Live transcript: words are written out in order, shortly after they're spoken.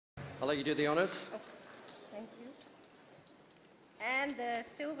I'll let you do the honours. Oh, thank you. And the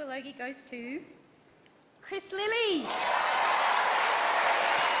Silver Logie goes to Chris Lilley.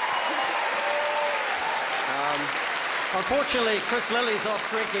 Unfortunately, Chris Lilley's off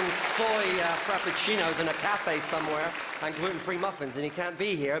drinking soy frappuccinos in a cafe somewhere and gluten-free muffins, and he can't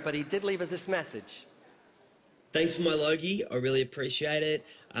be here, but he did leave us this message. Thanks for my Logie. I really appreciate it.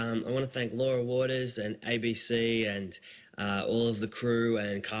 I want to thank Laura Waters and ABC and all of the crew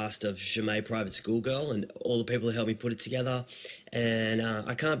and cast of Jamais Private Schoolgirl and all the people who helped me put it together. And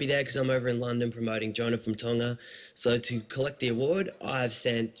I can't be there because I'm over in London promoting Jonah from Tonga. So to collect the award, I've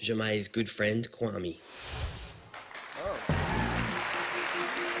sent Jamais' good friend, Kwame.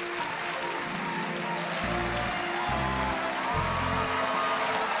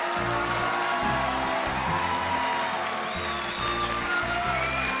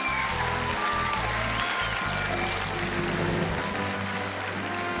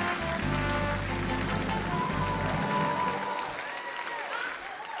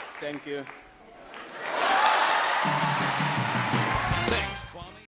 Thank you.